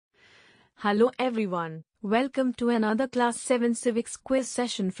Hello everyone, welcome to another Class 7 Civics quiz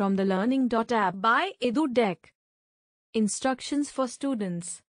session from the Learning.app by EduDeck. Instructions for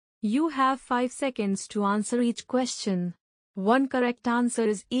students. You have 5 seconds to answer each question. One correct answer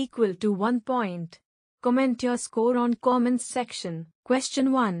is equal to 1 point. Comment your score on comments section.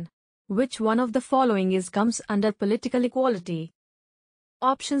 Question 1. Which one of the following comes under political equality?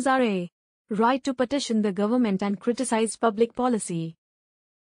 Options are A. Right to petition the government and criticize public policy.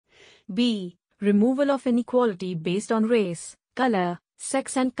 B. Removal of inequality based on race, color,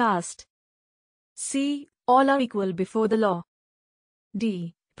 sex and caste. C. All are equal before the law.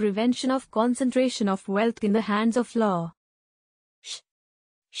 D. Prevention of concentration of wealth in the hands of law.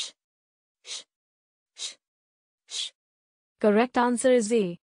 Correct answer is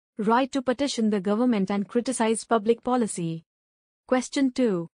A. Right to petition the government and criticize public policy. Question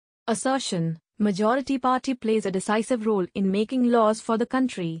 2. Assertion. Majority party plays a decisive role in making laws for the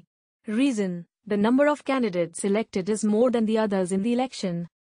country. Reason. The number of candidates elected is more than the others in the election.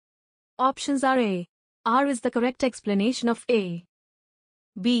 Options are A. R is the correct explanation of A.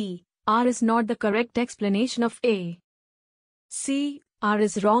 B. R is not the correct explanation of A. C. R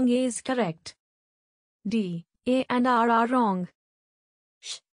is wrong, A is correct. D. A and R are wrong.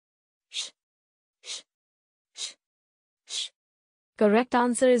 Correct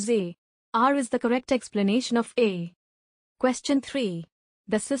answer is A. R is the correct explanation of A. Question 3.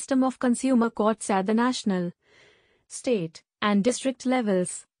 The system of consumer courts at the national, state, and district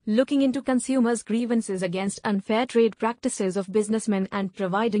levels, looking into consumers' grievances against unfair trade practices of businessmen and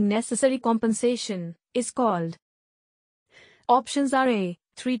providing necessary compensation, is called. Options are A.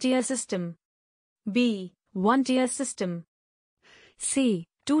 3-tier system. B. 1-tier system. C.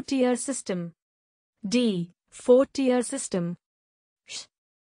 2-tier system. D. 4-tier system.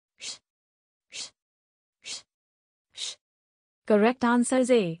 Correct answer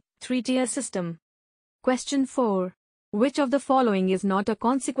is A. 3-tier system. Question 4. Which of the following is not a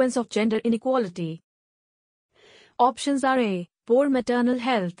consequence of gender inequality? Options are A. Poor maternal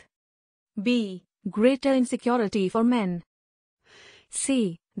health. B. Greater insecurity for men.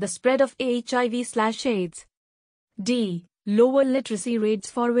 C. The spread of HIV/AIDS. D. Lower literacy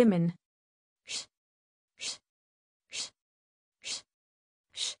rates for women.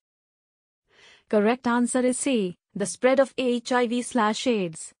 Correct answer is C. The spread of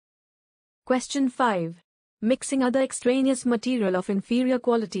HIV/AIDS. Question 5. Mixing other extraneous material of inferior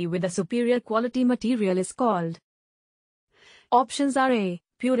quality with a superior quality material is called. Options are A.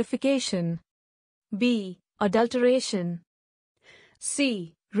 Purification. B. Adulteration.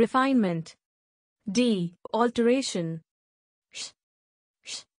 C. Refinement. D. Alteration.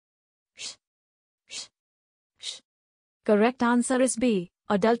 Correct answer is B.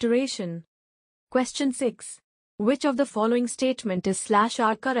 Adulteration. Question 6. Which of the following statement is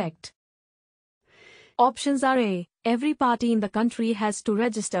 /R correct? Options are A. Every party in the country has to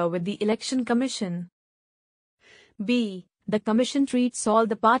register with the Election Commission. B. The Commission treats all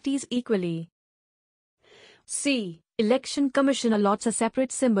the parties equally. C. Election Commission allots a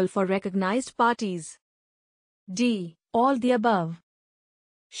separate symbol for recognized parties. D. All the above.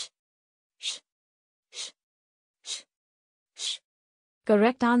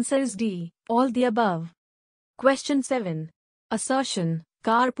 Correct answer is D. All the above. Question 7. Assertion.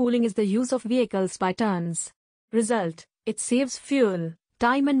 Carpooling is the use of vehicles by turns. Result. It saves fuel,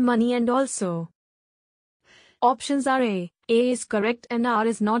 time and money and also. Options are A. A is correct and R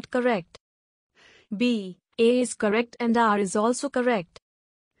is not correct. B. A is correct and R is also correct.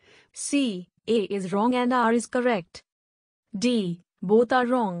 C. A is wrong and R is correct. D. Both are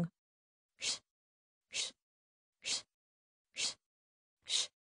wrong.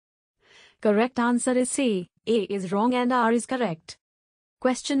 Correct answer is C. A is wrong and R is correct.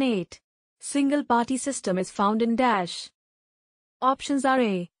 Question 8. Single party system is found in dash. Options are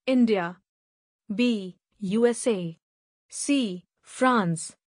A. India. B. USA. C.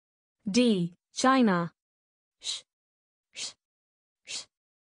 France. D. China.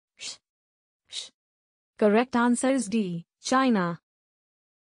 Correct answer is D. China.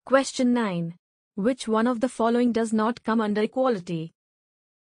 Question 9. Which one of the following does not come under equality?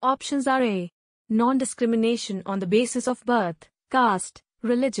 Options are A. Non-discrimination on the basis of birth, caste,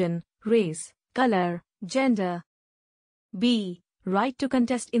 religion, race, color, gender. B. Right to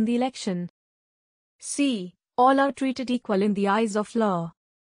contest in the election. C. All are treated equal in the eyes of law.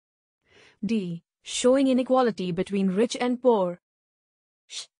 D. Showing inequality between rich and poor.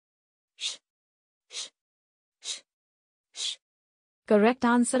 Correct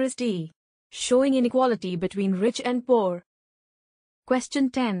answer is D. Showing inequality between rich and poor. Question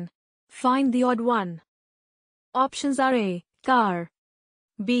 10. Find the odd one. Options are A. Car.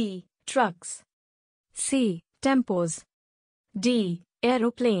 B. Trucks. C. Tempos. D.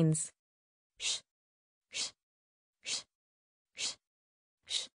 Aeroplanes. Sh. Sh. Sh. Sh.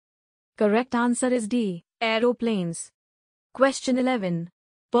 Sh. Correct answer is D. Aeroplanes. Question 11.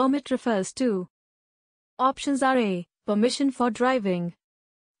 Permit refers to. Options are A. Permission for driving.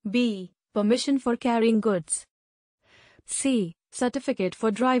 B. Permission for carrying goods. C. Certificate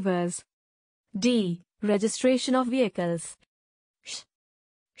for drivers. D. Registration of vehicles. Sh.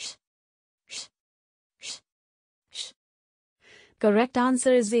 Sh. Sh. Sh. Sh. Correct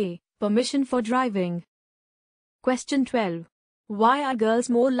answer is A. Permission for driving. Question 12. Why are girls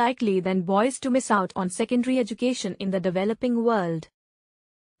more likely than boys to miss out on secondary education in the developing world?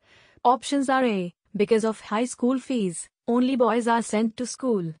 Options are A. Because of high school fees, only boys are sent to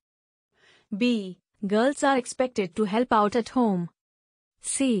school. B. Girls are expected to help out at home.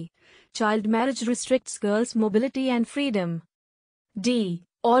 C. Child marriage restricts girls' mobility and freedom. D.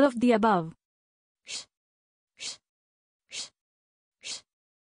 All of the above. Sh. Sh. Sh. Sh.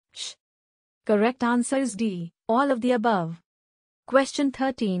 Sh. Correct answer is D. All of the above. Question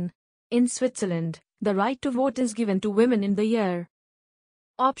 13. In Switzerland, the right to vote is given to women in the year.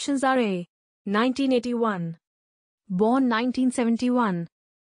 Options are A. 1981. Born 1971.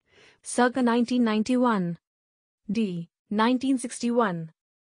 Circa 1991. D. 1961.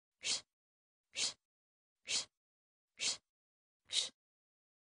 Sh. Sh. Sh. Sh. Sh.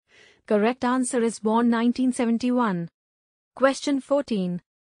 Correct answer is born 1971. Question 14.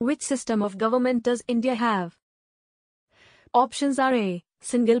 Which system of government does India have? Options are A.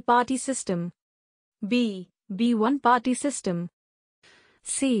 Single party system. B. one-party system.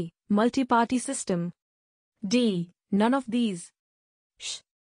 C. Multi-party system. D. None of these. Sh.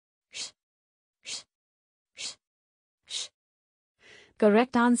 Sh. Sh. Sh. Sh.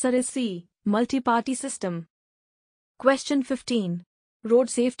 Correct answer is C. Multi-party system. Question 15. Road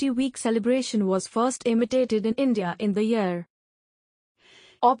Safety Week celebration was first imitated in India in the year.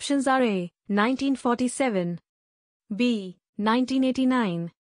 Options are A. 1947. B.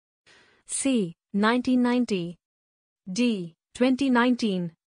 1989. C. 1990. D.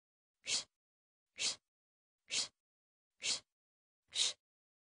 2019. Sh. Sh. Sh. Sh. Sh.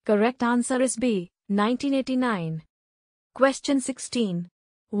 Correct answer is B. 1989. Question 16.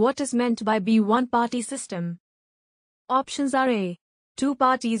 What is meant by one-party system? Options are A. Two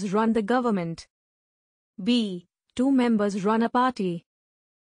parties run the government. B. Two members run a party.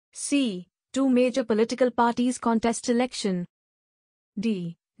 C. Two major political parties contest election.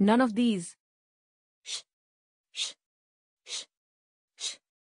 D. None of these. Sh. Sh. Sh. Sh.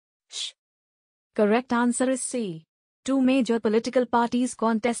 Sh. Correct answer is C. Two major political parties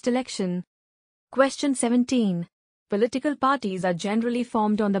contest election. Question 17. Political parties are generally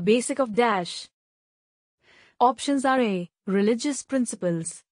formed on the basis of dash. Options are A. Religious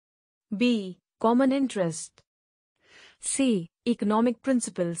principles. B. Common interest. C. Economic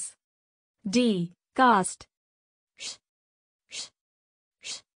principles. D. Caste. Sh. Sh.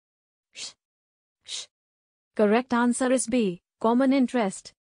 Sh. Sh. Sh. Correct answer is B. Common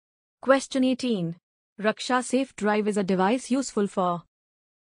interest. Question 18. Raksha Safe Drive is a device useful for.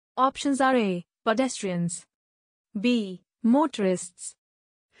 Options are A. Pedestrians. B. Motorists.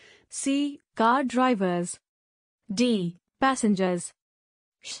 C. Car drivers. D. Passengers.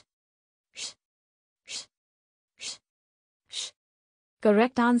 Sh. Sh. Sh. Sh. Sh.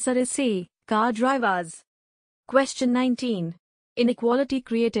 Correct answer is C. Car drivers. Question 19. Inequality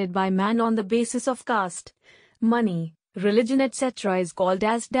created by man on the basis of caste, money, religion etc. is called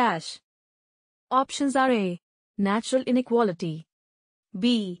as dash. Options are A. Natural inequality.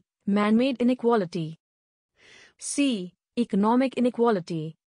 B. Man-made inequality. C. Economic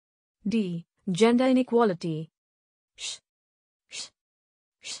inequality. D. Gender inequality. Sh. Sh.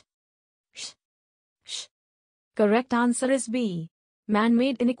 Sh. Sh. Sh. Correct answer is B.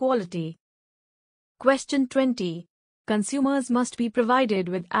 Man-made inequality. Question 20. Consumers must be provided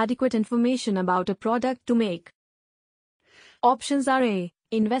with adequate information about a product to make. Options are A.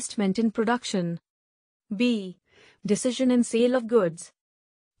 Investment in production. B. Decision in sale of goods.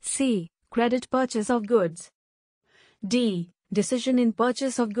 C. Credit purchase of goods. D. Decision in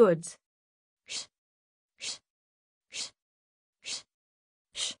purchase of goods. Sh. Sh. Sh. Sh.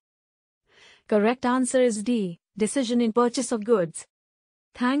 Sh. Correct answer is D. Decision in purchase of goods.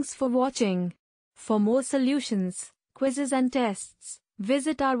 Thanks for watching. For more solutions, quizzes and tests,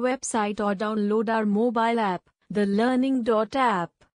 visit our website or download our mobile app, the Learning.app.